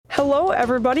Hello,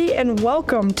 everybody, and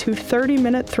welcome to 30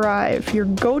 Minute Thrive, your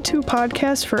go-to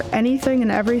podcast for anything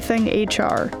and everything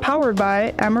HR, powered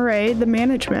by MRA, the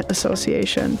Management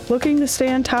Association. Looking to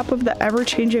stay on top of the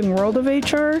ever-changing world of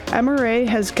HR? MRA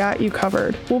has got you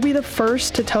covered. We'll be the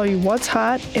first to tell you what's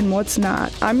hot and what's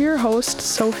not. I'm your host,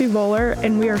 Sophie Voller,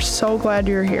 and we are so glad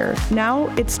you're here. Now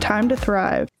it's time to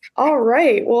thrive. All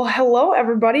right. Well, hello,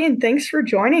 everybody, and thanks for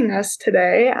joining us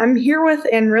today. I'm here with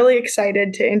and really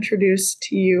excited to introduce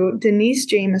to you Denise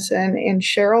Jameson and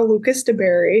Cheryl Lucas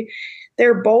DeBerry.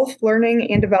 They're both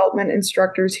learning and development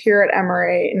instructors here at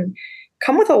MRA and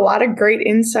come with a lot of great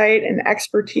insight and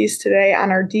expertise today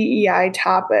on our DEI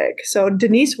topic. So,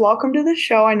 Denise, welcome to the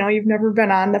show. I know you've never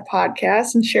been on the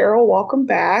podcast, and Cheryl, welcome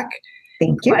back.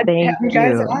 Thank you. Glad to have you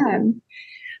guys on.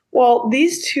 Well,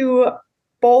 these two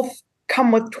both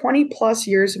come with 20 plus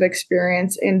years of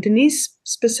experience, and Denise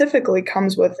specifically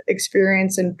comes with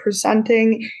experience in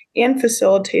presenting and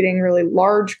facilitating really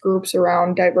large groups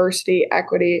around diversity,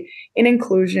 equity, and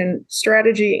inclusion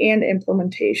strategy and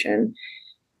implementation.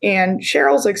 And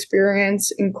Cheryl's experience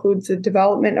includes the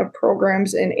development of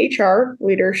programs in HR,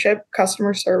 leadership,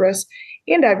 customer service,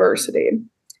 and diversity.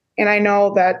 And I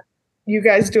know that you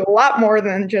guys do a lot more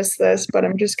than just this, but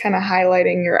I'm just kind of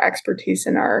highlighting your expertise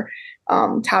in our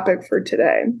topic for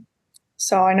today.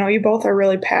 So I know you both are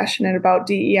really passionate about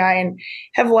DEI and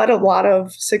have led a lot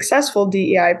of successful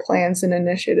DEI plans and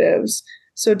initiatives.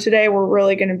 So today we're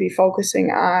really going to be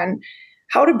focusing on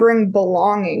how to bring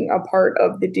belonging a part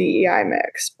of the DEI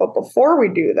mix. But before we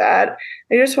do that,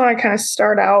 I just want to kind of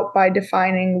start out by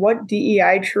defining what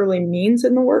DEI truly means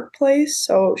in the workplace.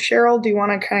 So Cheryl, do you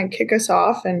want to kind of kick us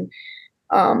off and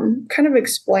kind of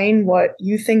explain what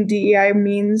you think DEI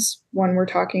means when we're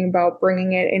talking about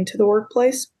bringing it into the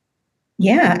workplace?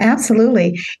 Yeah,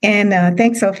 absolutely. And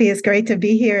thanks, Sophie. It's great to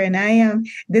be here. And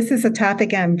this is a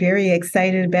topic I'm very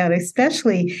excited about,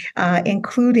 especially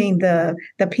including the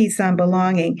piece on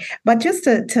belonging. But just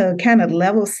to kind of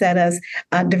level set us,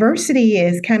 diversity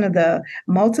is kind of the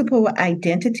multiple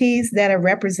identities that are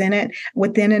represented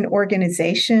within an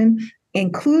organization.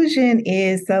 Inclusion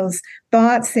is those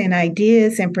thoughts and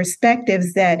ideas and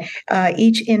perspectives that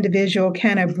each individual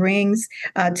kind of brings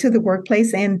to the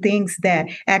workplace and things that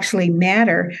actually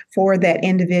matter for that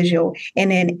individual. And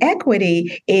then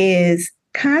equity is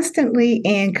constantly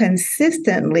and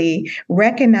consistently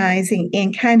recognizing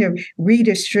and kind of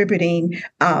redistributing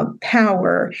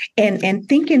power and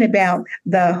thinking about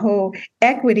the whole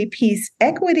equity piece.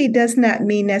 Equity does not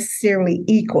mean necessarily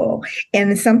equal.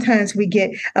 And sometimes we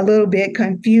get a little bit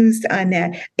confused on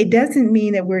that. It doesn't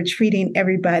mean that we're treating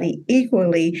everybody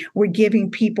equally. We're giving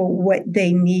people what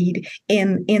they need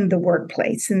in the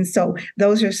workplace. And so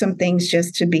those are some things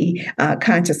just to be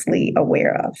consciously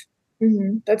aware of.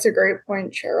 Mm-hmm. That's a great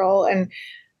point, Cheryl. And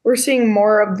we're seeing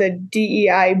more of the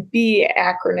DEIB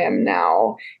acronym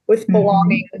now with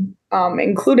belonging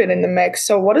included in the mix.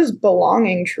 So what does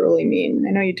belonging truly mean? I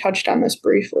know you touched on this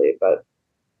briefly, but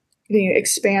can you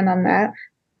expand on that?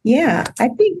 Yeah, I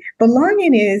think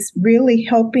belonging is really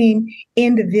helping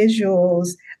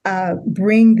individuals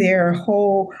bring their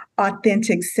whole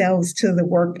authentic selves to the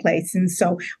workplace. And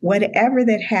so whatever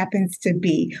that happens to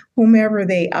be, whomever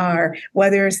they are,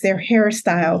 whether it's their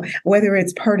hairstyle, whether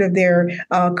it's part of their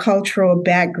cultural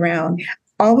background,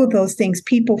 all of those things,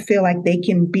 people feel like they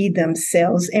can be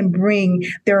themselves and bring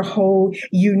their whole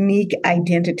unique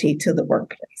identity to the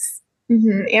workplace.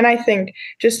 Mm-hmm. And I think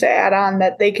just to add on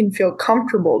that they can feel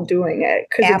comfortable doing it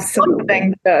because it's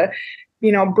something to,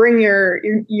 bring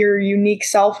your unique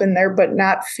self in there, but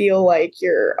not feel like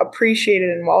you're appreciated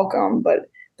and welcome. But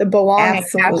the belonging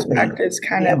aspect is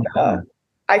kind of,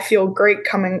 I feel great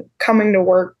coming to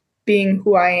work, being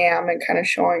who I am and kind of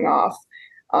showing off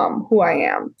who I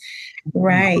am.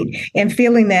 Right. And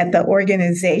feeling that the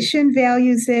organization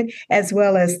values it as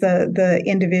well as the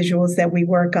individuals that we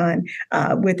work on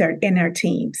in our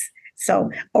teams.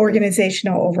 So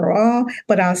organizational overall,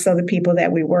 but also the people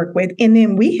that we work with. And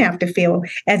then we have to feel,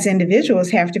 as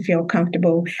individuals, have to feel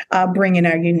comfortable bringing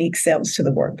our unique selves to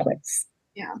the workplace.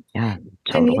 Yeah,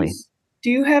 totally. Denise,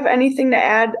 do you have anything to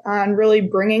add on really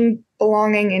bringing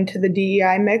belonging into the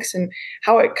DEI mix and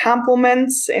how it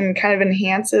complements and kind of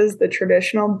enhances the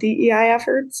traditional DEI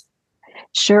efforts?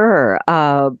 Sure.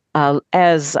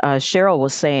 As Cheryl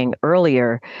was saying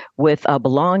earlier, with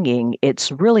belonging,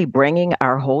 it's really bringing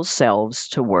our whole selves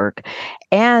to work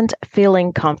and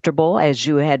feeling comfortable, as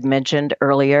you had mentioned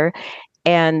earlier,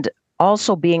 and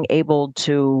also being able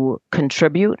to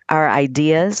contribute our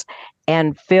ideas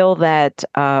and feel that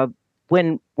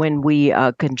when we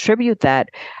contribute that,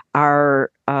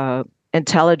 our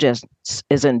intelligence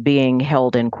isn't being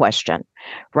held in question,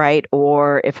 right?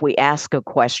 Or if we ask a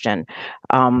question,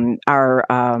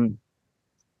 our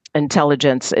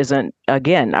intelligence isn't,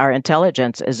 again, our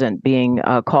intelligence isn't being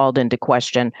called into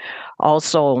question.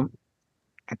 Also,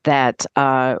 that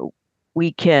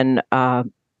we can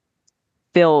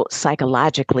feel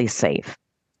psychologically safe.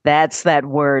 That's that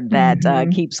word that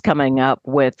Mhm. keeps coming up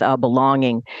with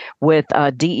belonging. With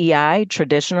DEI,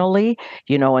 traditionally,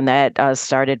 and that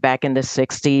started back in the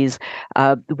 60s,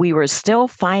 we were still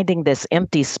finding this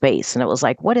empty space. And it was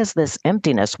like, what is this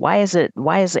emptiness? Why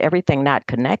is everything not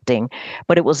connecting?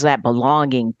 But it was that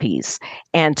belonging piece.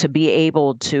 And to be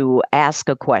able to ask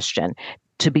a question,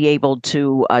 to be able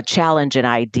to challenge an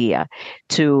idea,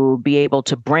 to be able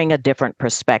to bring a different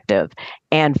perspective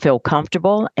and feel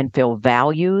comfortable and feel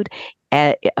valued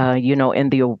in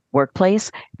the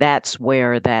workplace. That's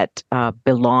where that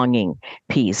belonging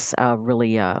piece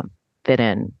really fit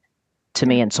in to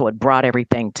me. And so it brought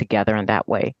everything together in that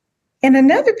way. And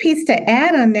another piece to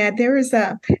add on that, there is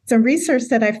some research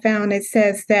that I found that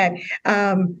says that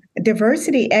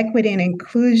diversity, equity, and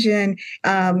inclusion,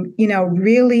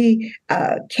 really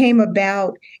came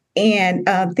about. And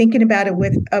thinking about it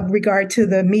with regard to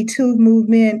the Me Too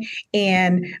movement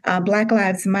and Black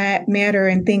Lives Matter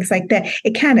and things like that,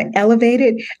 it kind of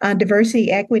elevated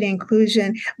diversity, equity,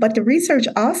 inclusion. But the research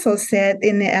also said,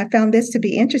 and I found this to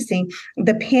be interesting,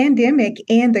 the pandemic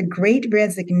and the Great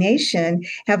Resignation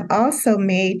have also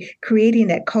made creating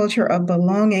that culture of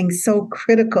belonging so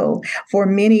critical for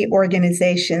many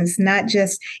organizations, not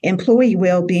just employee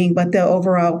well-being, but the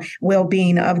overall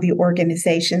well-being of the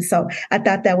organization. So I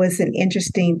thought that was an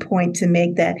interesting point to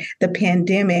make, that the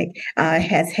pandemic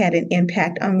has had an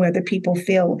impact on whether people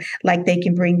feel like they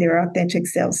can bring their authentic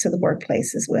selves to the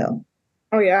workplace as well.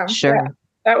 Oh, yeah. Sure. Yeah.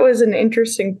 That was an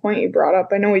interesting point you brought up.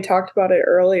 I know we talked about it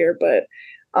earlier, but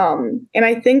and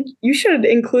I think you should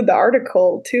include the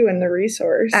article too in the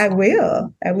resource. I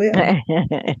will.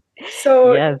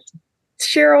 So, Yes.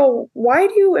 Cheryl, why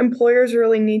do employers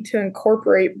really need to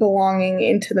incorporate belonging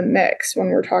into the mix when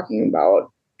we're talking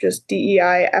about just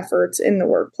DEI efforts in the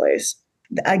workplace?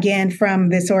 Again, from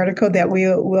this article that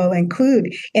will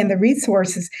include in the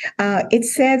resources, it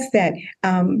says that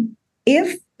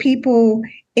if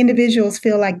individuals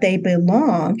feel like they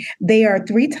belong, they are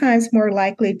 3 times more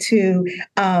likely to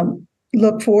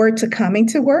look forward to coming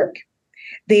to work.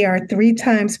 They are 3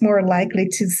 times more likely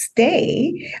to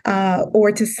stay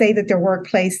or to say that their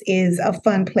workplace is a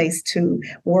fun place to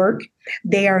work.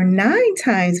 They are 9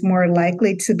 times more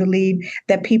likely to believe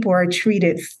that people are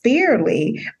treated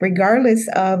fairly, regardless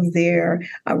of their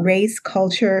race,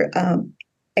 culture,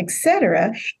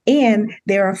 etc. And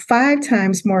they are 5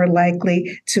 times more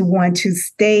likely to want to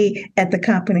stay at the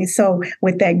company. So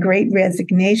with that Great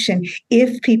Resignation,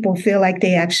 if people feel like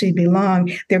they actually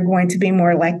belong, they're going to be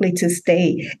more likely to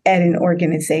stay at an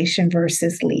organization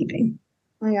versus leaving.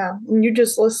 Yeah, and you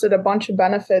just listed a bunch of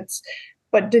benefits,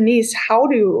 but Denise, how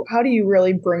do you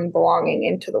really bring belonging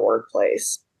into the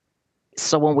workplace?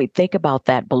 So when we think about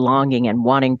that belonging and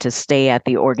wanting to stay at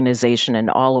the organization and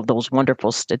all of those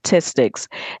wonderful statistics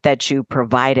that you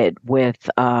provided with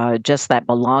just that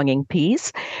belonging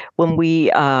piece, when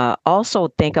we also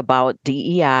think about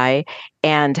DEI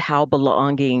and how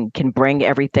belonging can bring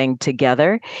everything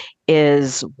together,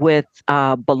 is with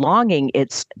belonging,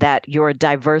 it's that your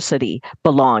diversity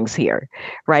belongs here,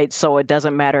 right? So it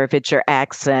doesn't matter if it's your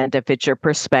accent, if it's your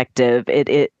perspective,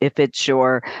 if it's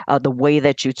your the way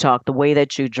that you talk, the way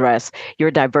that you dress,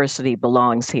 your diversity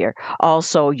belongs here.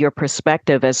 Also, your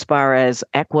perspective as far as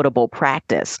equitable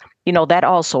practice, that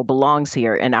also belongs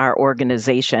here in our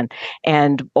organization.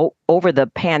 And over the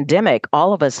pandemic,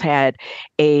 all of us had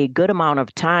a good amount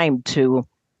of time to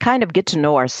kind of get to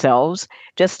know ourselves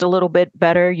just a little bit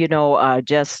better,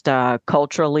 just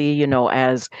culturally,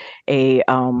 as a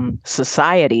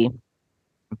society.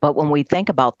 But when we think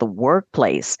about the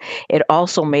workplace, it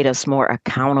also made us more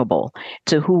accountable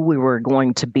to who we were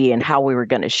going to be and how we were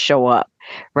going to show up,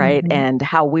 right? Mhm. And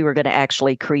how we were going to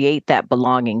actually create that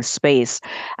belonging space.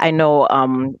 I know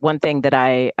one thing that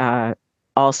I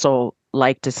also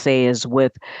like to say is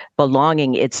with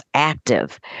belonging, it's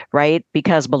active, right?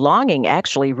 Because belonging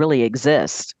actually really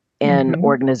exists in Mhm.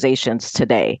 organizations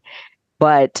today.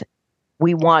 But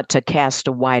we want to cast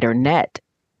a wider net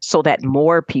so that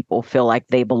more people feel like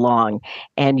they belong.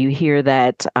 And you hear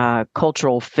that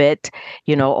cultural fit,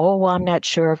 oh, well, I'm not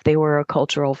sure if they were a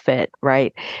cultural fit,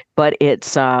 right? But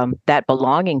it's that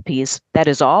belonging piece that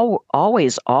has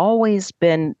always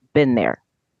been there.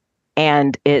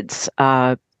 And it's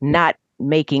not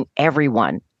making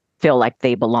everyone feel like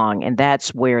they belong. And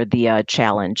that's where the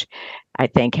challenge, I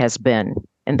think, has been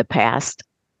in the past.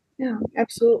 Yeah,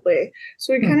 absolutely.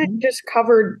 So we kind of Mhm. just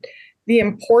covered the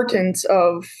importance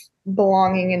of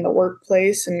belonging in the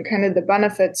workplace and kind of the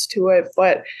benefits to it,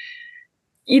 but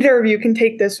either of you can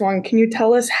take this one. Can you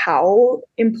tell us how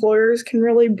employers can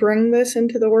really bring this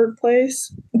into the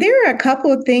workplace? There are a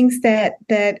couple of things that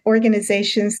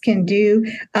organizations can do.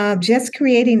 Just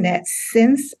creating that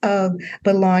sense of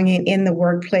belonging in the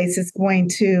workplace is going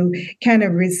to kind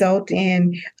of result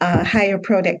in higher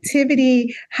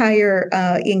productivity, higher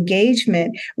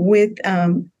engagement with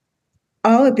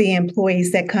all of the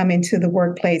employees that come into the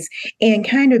workplace, and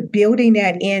kind of building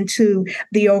that into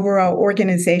the overall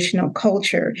organizational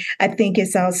culture. I think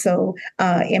is also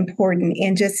important,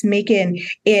 and just making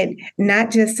it not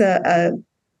just a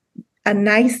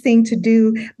nice thing to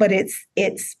do, but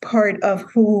it's part of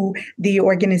who the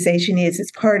organization is.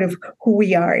 It's part of who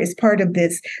we are. It's part of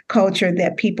this culture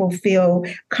that people feel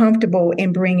comfortable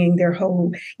in bringing their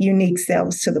whole unique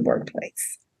selves to the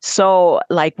workplace. So,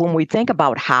 like when we think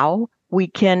about how we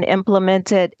can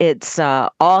implement it, it's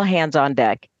all hands on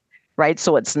deck, right?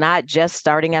 So it's not just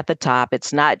starting at the top.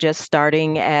 It's not just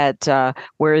starting at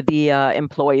where the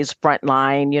employees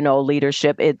frontline,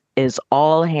 leadership. It is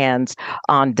all hands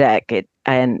on deck.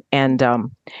 And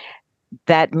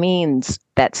that means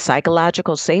that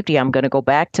psychological safety. I'm going to go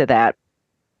back to that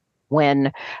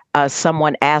when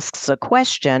someone asks a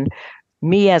question.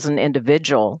 Me as an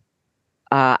individual,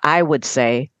 I would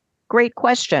say, great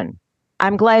question.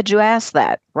 I'm glad you asked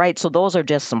that, right? So those are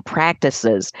just some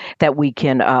practices that we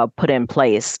can put in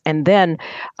place. And then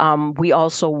we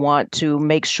also want to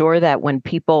make sure that when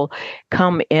people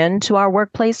come into our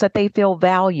workplace, that they feel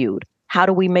valued. How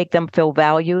do we make them feel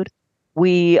valued?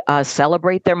 We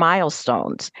celebrate their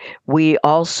milestones. We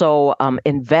also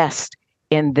invest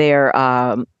in their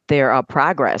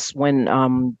progress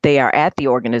when they are at the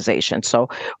organization. So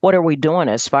what are we doing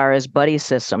as far as buddy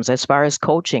systems, as far as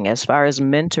coaching, as far as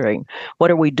mentoring?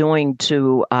 What are we doing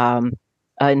to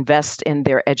invest in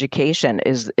their education?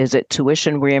 Is it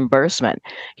tuition reimbursement?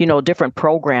 Different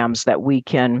programs that we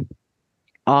can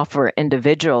offer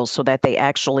individuals so that they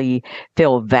actually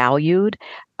feel valued.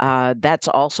 That's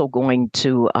also going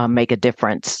to make a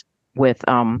difference with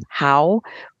how,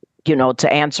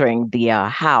 to answering the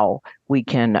how we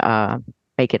can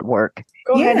make it work.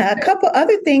 Go ahead. Yeah, a couple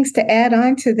other things to add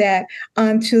on to that,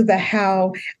 onto the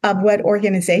how of what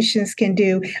organizations can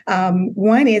do.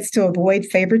 One is to avoid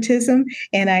favoritism.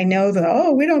 And I know that,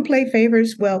 oh, we don't play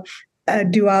favors. Well,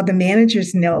 do all the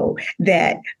managers know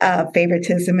that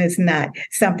favoritism is not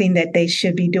something that they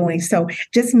should be doing? So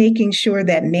just making sure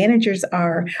that managers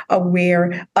are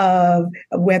aware of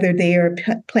whether they are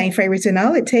playing favorites, and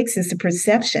all it takes is a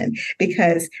perception,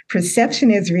 because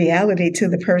perception is reality to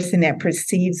the person that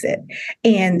perceives it.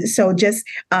 And so just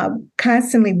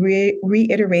constantly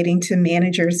reiterating to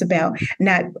managers about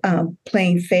not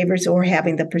playing favors or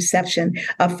having the perception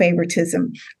of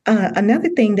favoritism. Another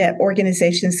thing that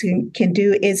organizations can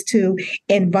do is to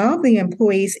involve the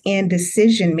employees in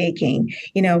decision making.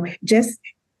 Just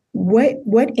what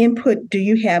input do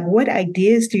you have? What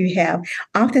ideas do you have?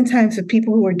 Oftentimes the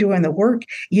people who are doing the work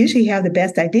usually have the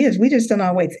best ideas. We just don't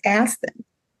always ask them.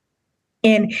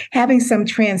 And having some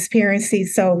transparency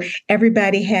so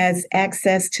everybody has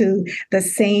access to the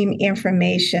same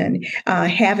information,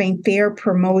 having fair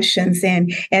promotions,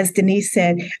 and as Denise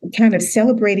said, kind of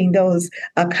celebrating those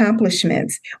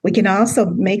accomplishments. We can also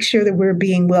make sure that we're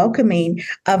being welcoming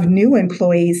of new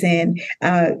employees, and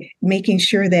making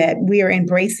sure that we are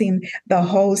embracing the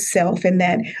whole self, and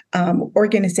that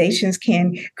organizations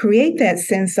can create that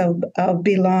sense of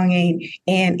belonging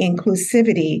and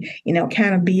inclusivity,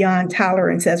 kind of beyond tolerance,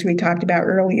 as we talked about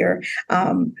earlier.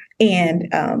 And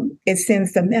it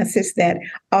sends the message that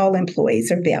all employees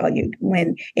are valued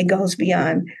when it goes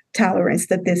beyond tolerance,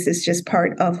 that this is just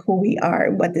part of who we are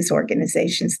and what this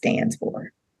organization stands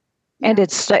for. And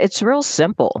it's real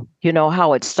simple. You know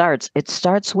how it starts? It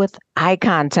starts with eye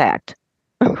contact.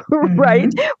 Right?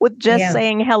 Mm-hmm. With just Yeah.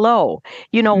 saying hello,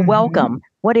 Mm-hmm. welcome.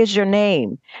 What is your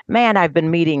name? Man, I've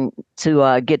been meeting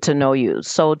to get to know you.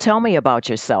 So tell me about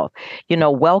yourself.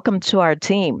 Welcome to our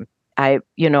team.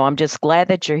 I'm just glad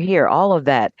that you're here. All of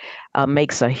that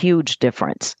makes a huge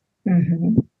difference.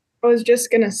 Mm-hmm. I was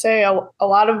just going to say a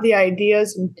lot of the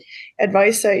ideas and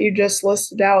advice that you just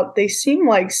listed out, they seem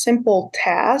like simple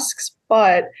tasks,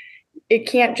 but it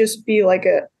can't just be like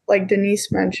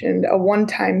Denise mentioned, a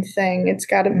one-time thing. It's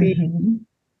got to be Mm-hmm.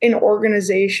 an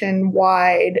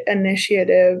organization-wide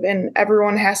initiative, and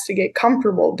everyone has to get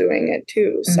comfortable doing it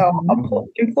too. So Mm-hmm.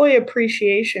 employee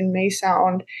appreciation may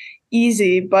sound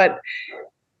easy, but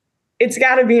it's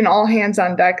got to be an all hands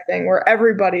on deck thing where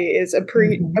everybody is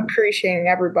Mhm. appreciating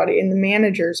everybody, and the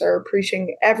managers are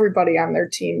appreciating everybody on their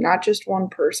team, not just one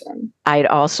person. I'd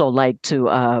also like to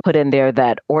put in there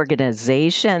that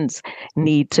organizations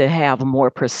need to have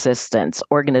more persistence.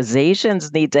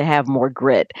 Organizations need to have more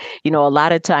grit. A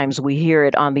lot of times we hear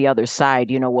it on the other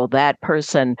side, well, that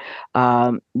person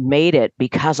made it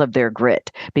because of their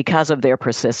grit, because of their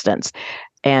persistence.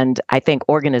 And I think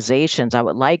I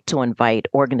would like to invite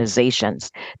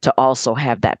organizations to also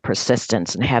have that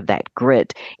persistence and have that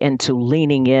grit into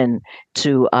leaning in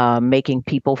to making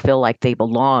people feel like they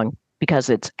belong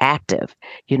because it's active.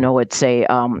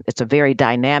 It's a very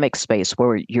dynamic space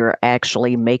where you're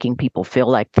actually making people feel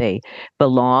like they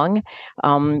belong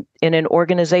in an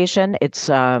organization. It's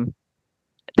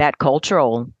that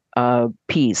cultural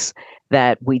piece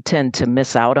that we tend to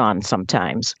miss out on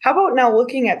sometimes. How about now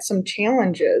looking at some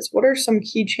challenges? What are some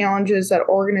key challenges that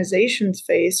organizations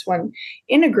face when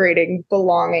integrating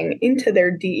belonging into their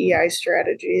DEI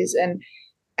strategies? And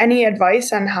any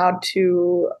advice on how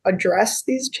to address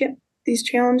these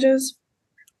challenges?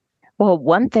 Well,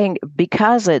 one thing,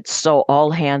 because it's so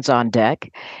all hands on deck,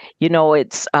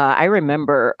 I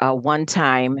remember one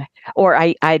time, or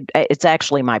it's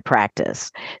actually my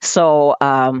practice. So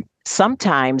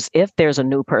sometimes if there's a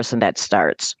new person that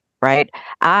starts, right,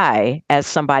 I, as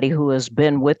somebody who has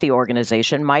been with the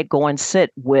organization, might go and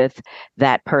sit with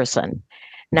that person.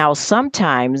 Now,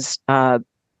 sometimes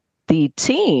the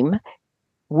team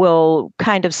will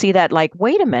kind of see that like,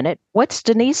 wait a minute, what's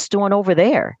Denise doing over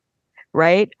there?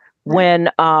 Right? When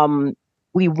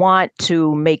we want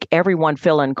to make everyone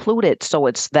feel included. So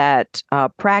it's that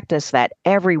practice that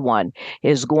everyone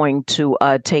is going to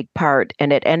take part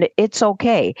in it. And it's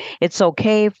okay. It's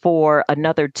okay for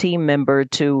another team member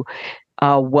to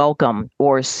welcome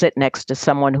or sit next to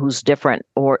someone who's different.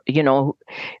 Or,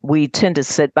 we tend to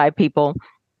sit by people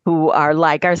who are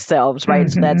like ourselves, right?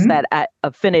 So that's Mhm. that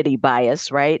affinity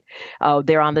bias, right?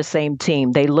 They're on the same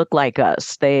team. They look like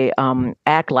us. They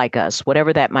act like us,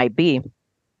 whatever that might be.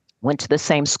 Went to the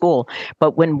same school.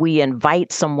 But when we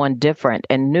invite someone different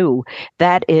and new,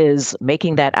 that is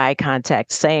making that eye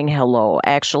contact, saying hello,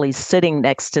 actually sitting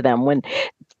next to them when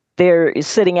they're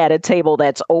sitting at a table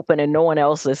that's open and no one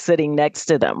else is sitting next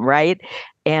to them, right?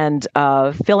 And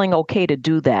feeling okay to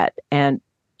do that. And,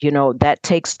 that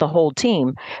takes the whole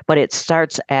team, but it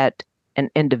starts at an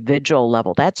individual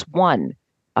level. That's one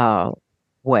uh,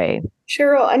 way.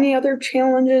 Cheryl, any other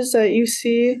challenges that you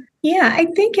see? Yeah, I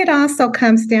think it also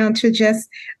comes down to just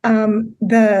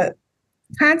the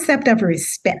concept of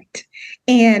respect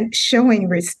and showing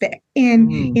respect.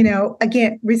 And, Mm.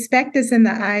 again, respect is in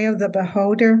the eye of the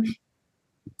beholder,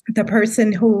 the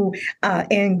person who,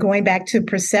 and going back to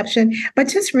perception, but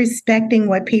just respecting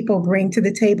what people bring to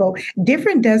the table.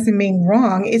 Different doesn't mean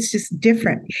wrong, it's just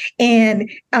different. And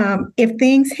if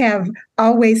things have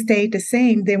always stayed the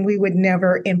same, then we would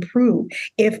never improve.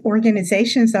 If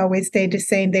organizations always stayed the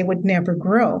same, they would never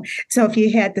grow. So if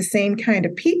you had the same kind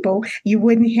of people, you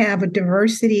wouldn't have a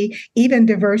diversity, even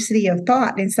diversity of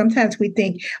thought. And sometimes we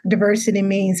think diversity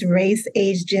means race,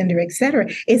 age, gender, etc.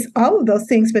 It's all of those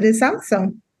things, but it's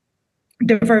also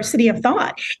diversity of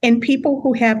thought, and people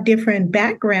who have different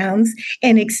backgrounds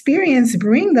and experience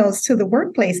bring those to the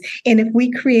workplace. And if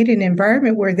we create an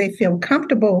environment where they feel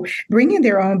comfortable bringing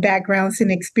their own backgrounds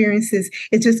and experiences,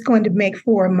 it's just going to make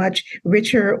for a much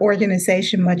richer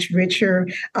organization, much richer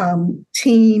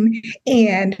team,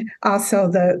 and also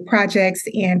the projects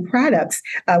and products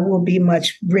will be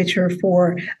much richer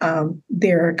for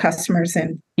their customers.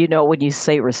 And When you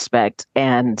say respect,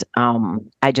 and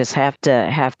I just have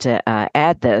to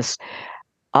add this.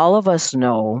 All of us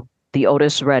know the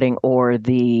Otis Redding or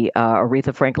the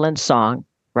Aretha Franklin song,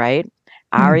 right?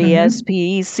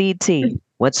 Mhm. RESPECT.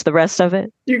 What's the rest of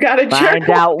it? You got to check. Find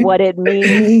out what it means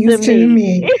to Means to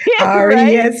me. me.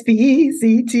 Right?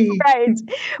 RESPECT. Right.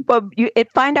 But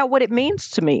find out what it means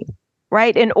to me,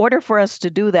 right? In order for us to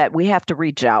do that, we have to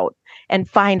reach out and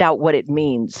find out what it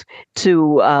means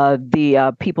to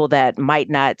the people that might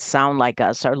not sound like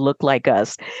us or look like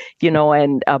us,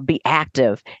 and be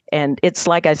active. And it's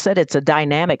like I said, it's a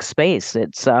dynamic space.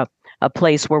 It's a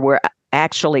place where we're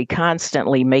actually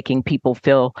constantly making people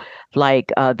feel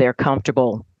like they're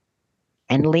comfortable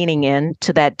and leaning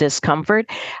into that discomfort.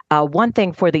 One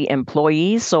thing for the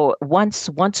employees. So once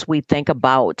we think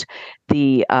about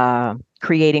the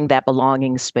creating that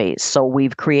belonging space. So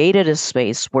we've created a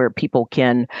space where people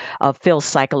can feel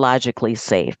psychologically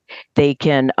safe. They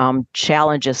can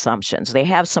challenge assumptions. They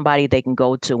have somebody they can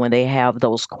go to when they have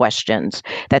those questions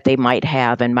that they might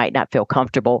have and might not feel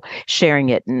comfortable sharing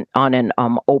it on an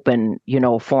open,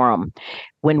 forum.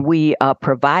 When we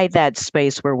provide that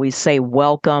space where we say,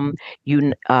 welcome,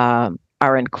 you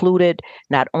are included.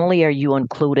 Not only are you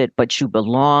included, but you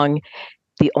belong.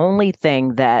 The only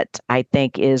thing that I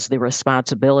think is the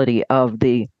responsibility of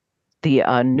the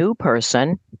new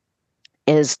person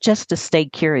is just to stay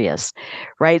curious,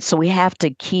 right? So we have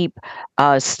to keep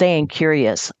staying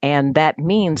curious. And that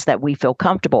means that we feel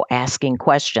comfortable asking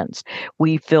questions.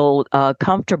 We feel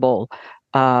comfortable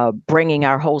bringing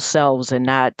our whole selves and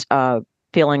not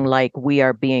feeling like we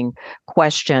are being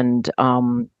questioned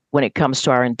when it comes to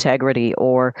our integrity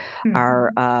or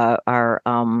our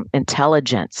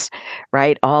intelligence,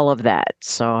 right? All of that.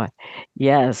 So,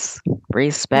 yes,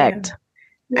 respect.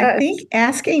 Yeah. I think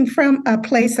asking from a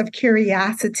place of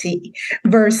curiosity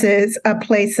versus a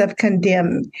place of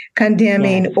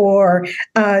condemning or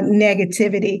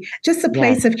negativity, just a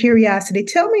place of curiosity.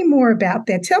 Tell me more about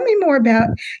that. Tell me more about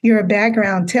your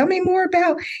background. Tell me more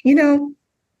about,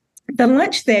 the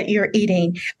lunch that you're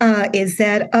eating. Is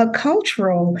that a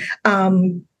cultural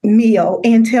meal?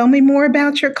 And tell me more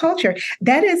about your culture.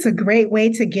 That is a great way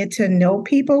to get to know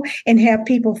people and have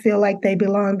people feel like they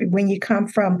belong when you come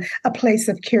from a place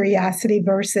of curiosity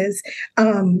versus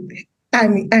I'm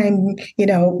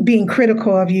being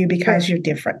critical of you because you're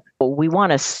different. We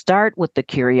want to start with the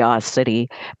curiosity,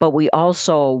 but we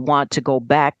also want to go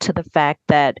back to the fact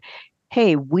that,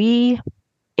 hey, we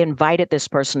invited this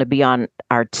person to be on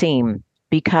our team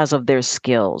because of their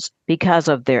skills, because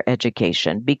of their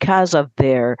education, because of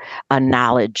their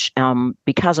knowledge,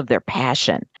 because of their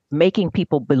passion. Making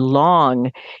people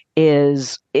belong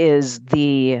is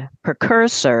the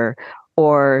precursor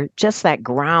or just that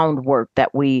groundwork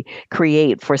that we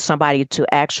create for somebody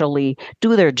to actually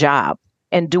do their job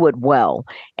and do it well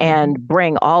and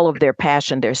bring all of their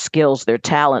passion, their skills, their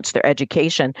talents, their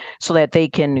education so that they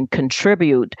can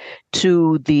contribute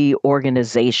to the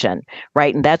organization,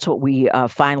 right? And that's what we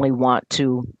finally want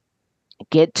to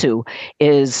get to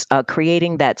is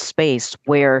creating that space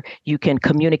where you can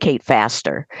communicate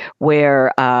faster,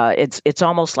 where it's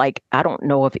almost like, I don't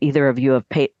know if either of you have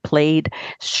played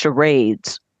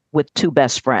charades with two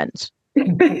best friends,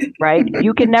 right?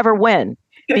 You can never win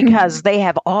because they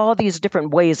have all these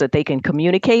different ways that they can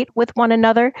communicate with one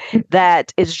another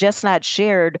that is just not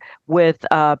shared with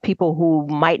people who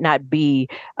might not be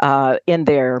in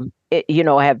their,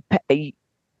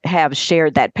 have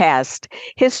shared that past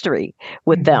history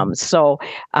with them. So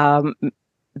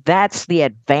that's the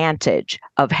advantage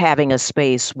of having a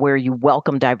space where you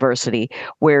welcome diversity,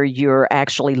 where you're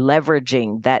actually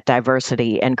leveraging that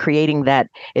diversity and creating that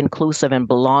inclusive and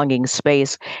belonging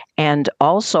space, and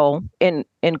also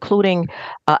including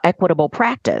equitable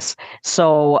practice.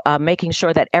 So making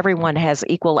sure that everyone has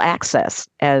equal access,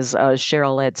 as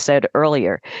Cheryl had said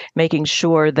earlier, making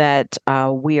sure that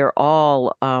we are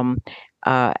all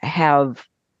have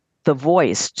the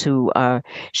voice to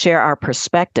share our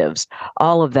perspectives.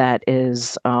 All of that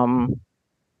is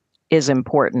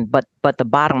important. But the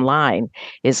bottom line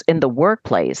is, in the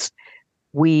workplace,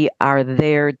 we are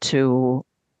there to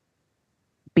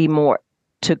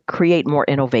create more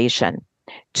innovation,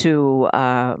 to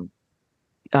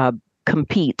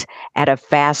compete at a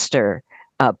faster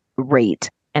rate.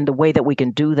 And the way that we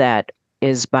can do that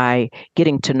is by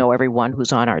getting to know everyone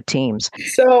who's on our teams.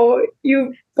 So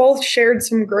you both shared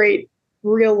some great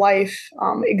real life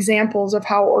examples of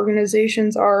how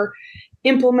organizations are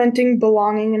implementing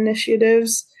belonging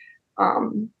initiatives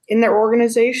in their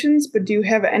organizations, but do you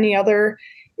have any other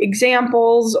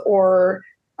examples, or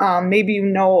maybe you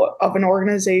know of an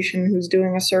organization who's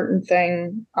doing a certain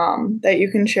thing that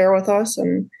you can share with us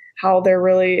and how they're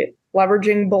really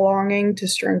leveraging belonging to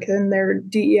strengthen their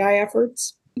DEI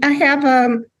efforts? I have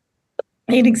an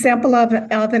example of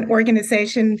an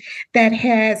organization that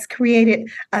has created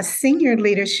a senior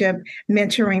leadership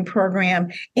mentoring program.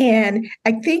 And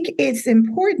I think it's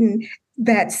important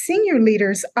that senior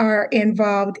leaders are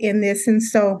involved in this, and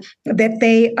so that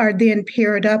they are then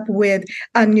paired up with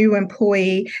a new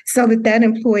employee so that that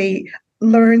employee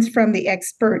learns from the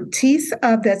expertise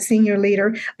of that senior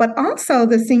leader, but also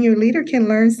the senior leader can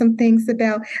learn some things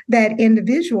about that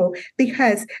individual,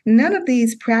 because none of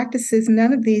these practices,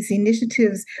 none of these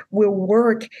initiatives will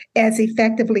work as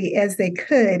effectively as they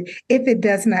could if it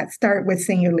does not start with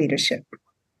senior leadership.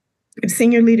 if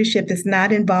senior leadership is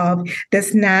not involved,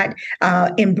 does not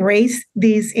embrace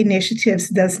these initiatives,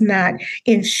 does not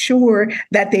ensure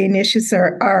that the initiatives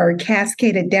are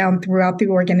cascaded down throughout the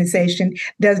organization,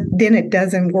 then it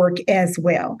doesn't work as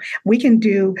well. We can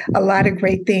do a lot of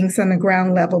great things on the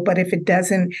ground level, but if it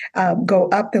doesn't go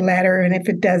up the ladder and if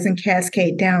it doesn't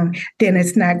cascade down, then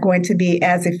it's not going to be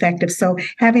as effective. So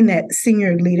having that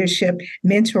senior leadership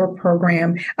mentor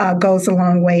program goes a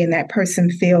long way, and that person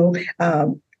feel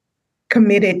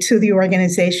committed to the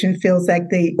organization, feels like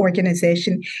the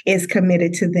organization is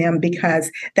committed to them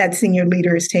because that senior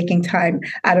leader is taking time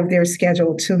out of their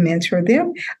schedule to mentor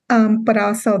them. But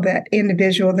also that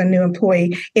individual, the new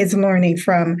employee, is learning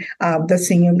from the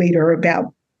senior leader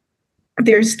about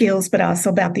their skills, but also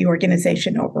about the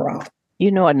organization overall.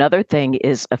 Another thing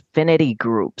is affinity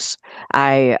groups.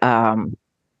 I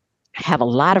have a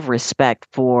lot of respect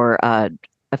for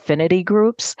affinity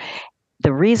groups.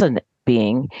 The reason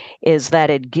being is that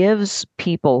it gives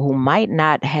people who might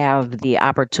not have the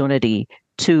opportunity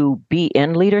to be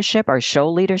in leadership or show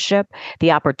leadership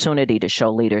the opportunity to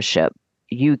show leadership.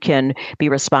 You can be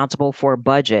responsible for a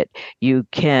budget. You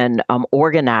can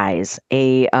organize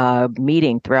a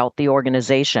meeting throughout the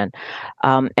organization.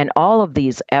 And all of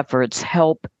these efforts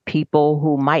help people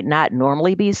who might not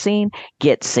normally be seen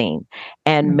get seen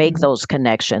and make those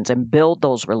connections and build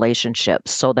those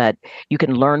relationships so that you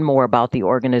can learn more about the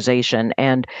organization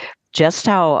and just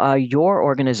how your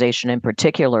organization in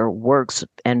particular works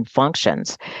and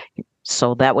functions.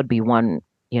 So that would be one,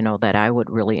 that I would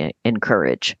really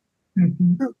encourage.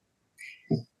 Mm-hmm.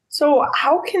 So,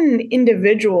 how can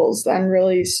individuals then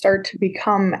really start to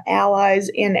become allies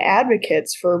and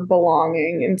advocates for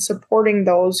belonging and supporting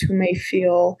those who may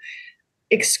feel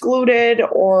excluded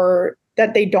or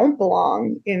that they don't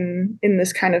belong in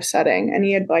this kind of setting?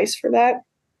 Any advice for that?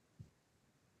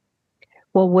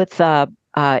 Well, with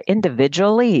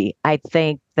individually, I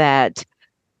think that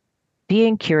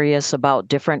being curious about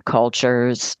different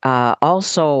cultures,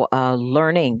 also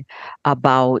learning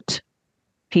about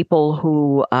people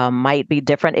who might be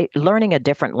different, learning a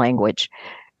different language,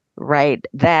 right?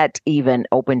 That even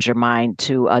opens your mind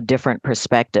to different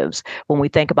perspectives. When we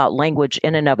think about language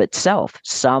in and of itself,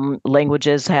 some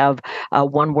languages have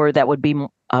one word that would be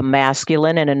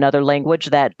masculine and another language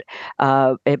that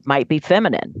it might be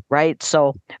feminine, right?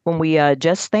 So when we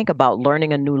just think about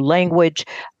learning a new language,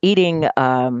 eating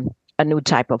a new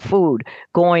type of food,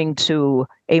 going to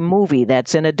a movie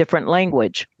that's in a different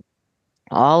language,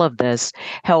 all of this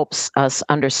helps us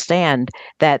understand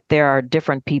that there are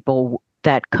different people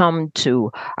that come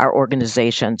to our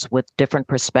organizations with different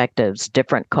perspectives,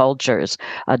 different cultures,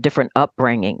 different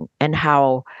upbringing, and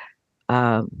how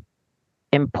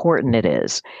important it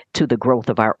is to the growth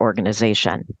of our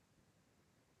organization.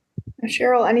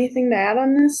 Cheryl, anything to add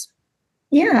on this?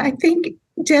 Yeah, I think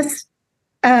just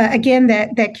again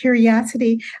that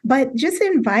curiosity, but just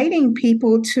inviting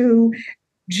people to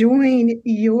join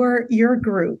your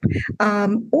group,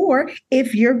 or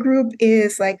if your group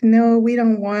is like, no, we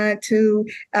don't want to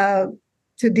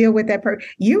deal with that person,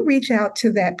 you reach out to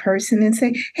that person and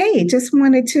say, hey, just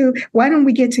wanted to, why don't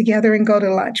we get together and go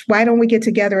to lunch? Why don't we get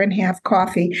together and have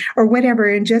coffee or whatever?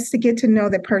 And just to get to know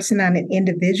the person on an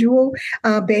individual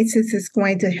basis is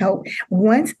going to help.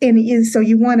 So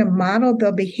you want to model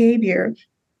the behavior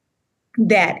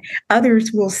that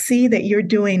others will see that you're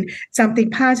doing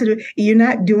something positive. You're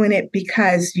not doing it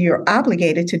because you're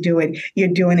obligated to do it. You're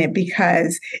doing it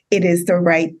because it is the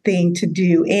right thing to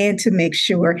do and to make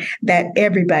sure that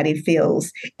everybody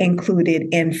feels included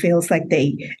and feels like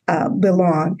they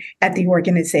belong at the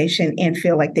organization and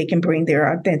feel like they can bring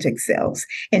their authentic selves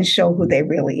and show who they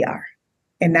really are,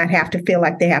 and not have to feel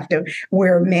like they have to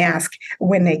wear a mask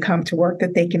when they come to work,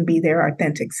 that they can be their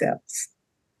authentic selves.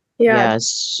 Yeah.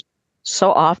 Yes.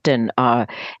 So often,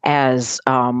 as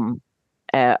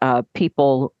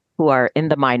people who are in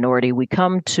the minority, we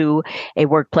come to a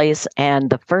workplace,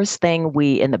 and the first thing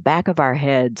in the back of our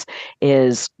heads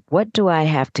is, what do I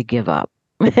have to give up?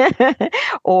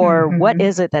 Or what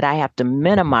is it that I have to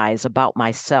minimize about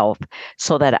myself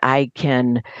so that I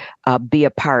can be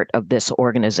a part of this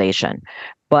organization?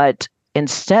 But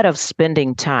instead of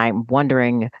spending time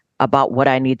wondering about what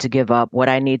I need to give up, what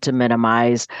I need to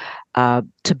minimize,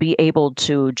 to be able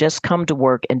to just come to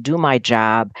work and do my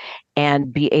job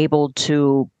and be able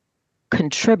to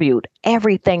contribute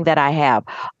everything that I have,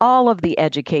 all of the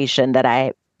education that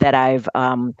I that I've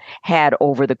had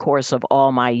over the course of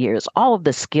all my years, all of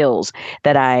the skills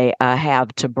that I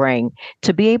have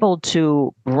to be able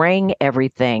to bring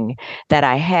everything that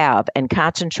I have and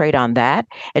concentrate on that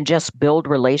and just build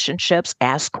relationships,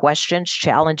 ask questions,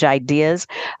 challenge ideas,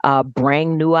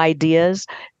 bring new ideas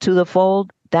to the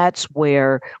fold. That's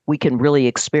where we can really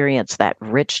experience that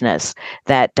richness,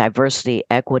 that diversity,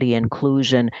 equity,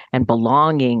 inclusion, and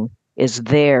belonging is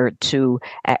there to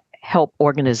help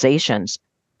organizations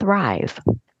thrive.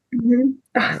 Mhm.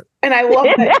 And I love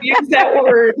that you use that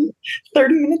word,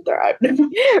 30-minute thrive.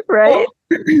 Right?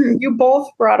 Well, you both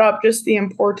brought up just the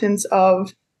importance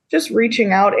of just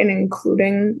reaching out and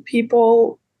including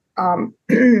people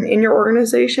in your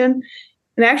organization.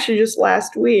 And actually, just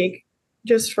last week,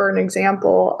 just for an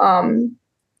example,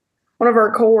 one of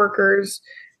our coworkers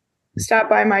stopped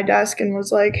by my desk and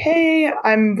was like, "Hey,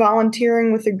 I'm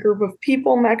volunteering with a group of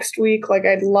people next week. Like,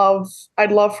 I'd love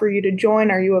for you to join.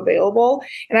 Are you available?"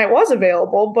 And I was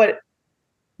available,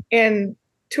 and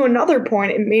to another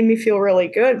point, it made me feel really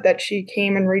good that she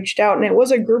came and reached out. And it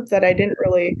was a group that I didn't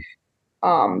really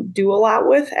do a lot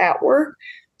with at work.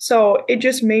 So it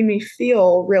just made me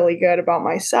feel really good about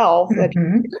myself that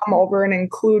Mhm. you come over and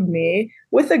include me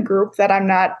with a group that I'm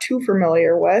not too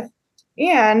familiar with.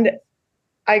 And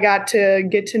I got to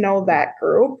know that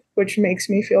group, which makes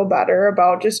me feel better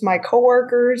about just my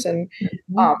coworkers and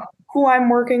um, Mhm. who I'm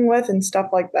working with and stuff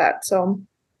like that. So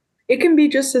it can be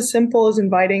just as simple as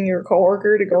inviting your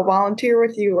coworker to go volunteer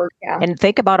with you, or yeah, And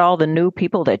think about all the new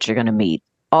people that you're going to meet,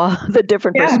 all the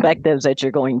different yeah, perspectives that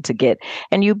you're going to get,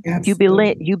 and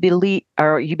Absolutely. you believe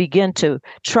or you begin to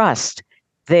trust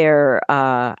their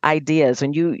ideas,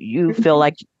 and you feel mhm,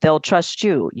 like they'll trust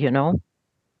you. You know.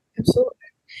 absolutely.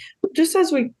 Just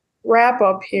as we wrap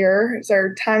up here, as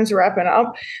our time's wrapping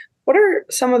up, what are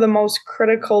some of the most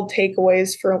critical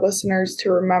takeaways for listeners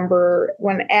to remember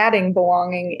when adding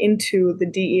belonging into the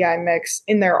DEI mix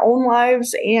in their own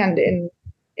lives and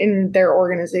in their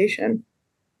organization?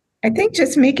 I think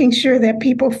just making sure that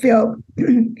people feel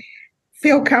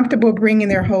comfortable bringing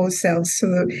their whole selves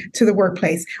to the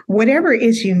workplace, whatever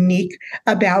is unique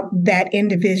about that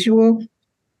individual,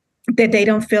 that they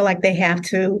don't feel like they have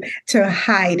to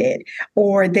hide it,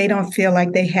 or they don't feel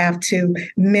like they have to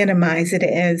minimize it,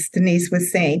 as Denise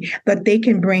was saying, but they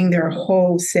can bring their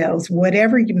whole selves,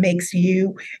 whatever makes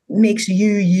you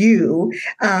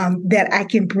that I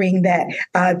can bring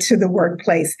that to the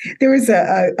workplace. There was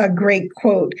a great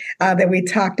quote that we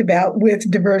talked about with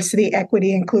diversity,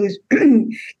 equity, inclusion,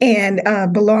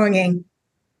 and belonging,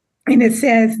 and it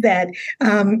says that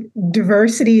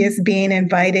diversity is being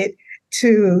invited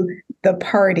to the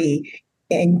party.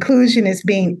 Inclusion is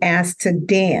being asked to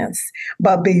dance,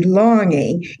 but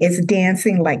belonging is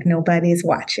dancing like nobody's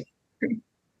watching.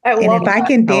 I And love if I that.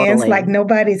 can dance like Totally.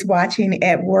 nobody's watching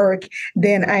at work,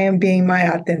 then I am being my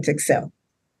authentic self.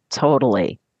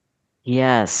 Totally.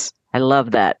 Yes. I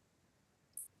love that.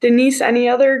 Denise, any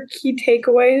other key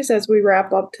takeaways as we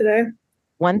wrap up today?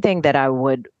 One thing that I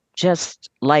would just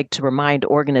like to remind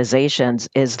organizations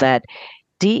is that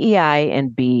DEI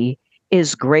and B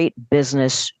is great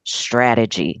business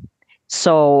strategy.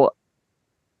 So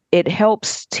it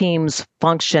helps teams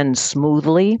function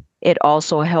smoothly. It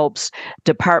also helps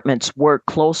departments work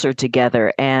closer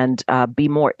together and be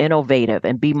more innovative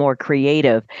and be more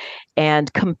creative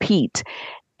and compete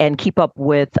and keep up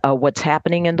with what's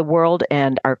happening in the world.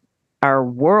 And our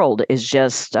world is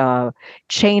just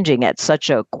changing at such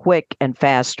a quick and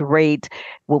fast rate,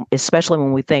 especially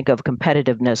when we think of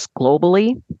competitiveness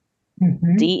globally.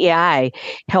 Mhm. DEI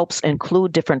helps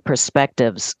include different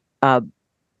perspectives, uh,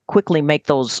 quickly make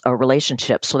those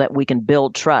relationships so that we can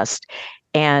build trust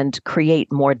and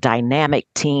create more dynamic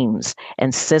teams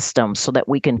and systems so that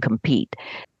we can compete.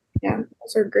 Yeah,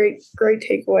 those are great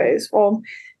takeaways. Well,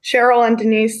 Cheryl and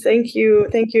Denise, thank you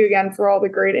again for all the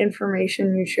great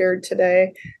information you shared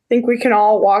today. I think we can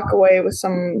all walk away with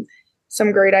some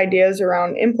great ideas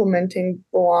around implementing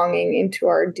belonging into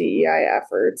our DEI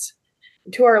efforts.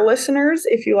 To our listeners,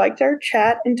 if you liked our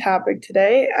chat and topic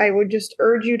today, I would just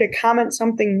urge you to comment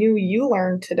something new you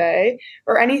learned today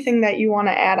or anything that you want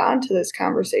to add on to this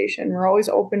conversation. We're always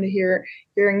open to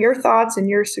hearing your thoughts and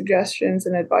your suggestions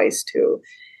and advice too.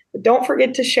 But don't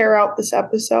forget to share out this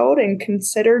episode and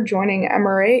consider joining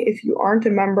MRA if you aren't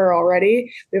a member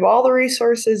already. We have all the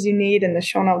resources you need in the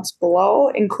show notes below,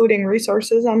 including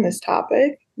resources on this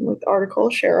topic with the article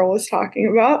Cheryl was talking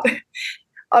about.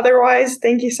 Otherwise,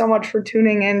 thank you so much for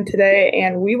tuning in today,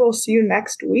 and we will see you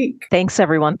next week. Thanks,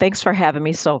 everyone. Thanks for having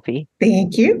me, Sophie.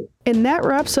 Thank you. And that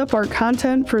wraps up our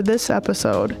content for this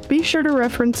episode. Be sure to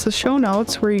reference the show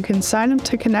notes where you can sign up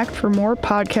to connect for more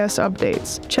podcast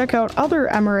updates. Check out other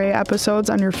MRA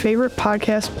episodes on your favorite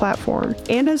podcast platform.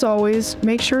 And as always,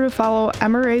 make sure to follow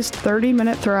MRA's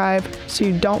 30-Minute Thrive so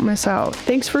you don't miss out.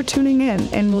 Thanks for tuning in,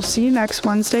 and we'll see you next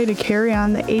Wednesday to carry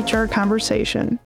on the HR conversation.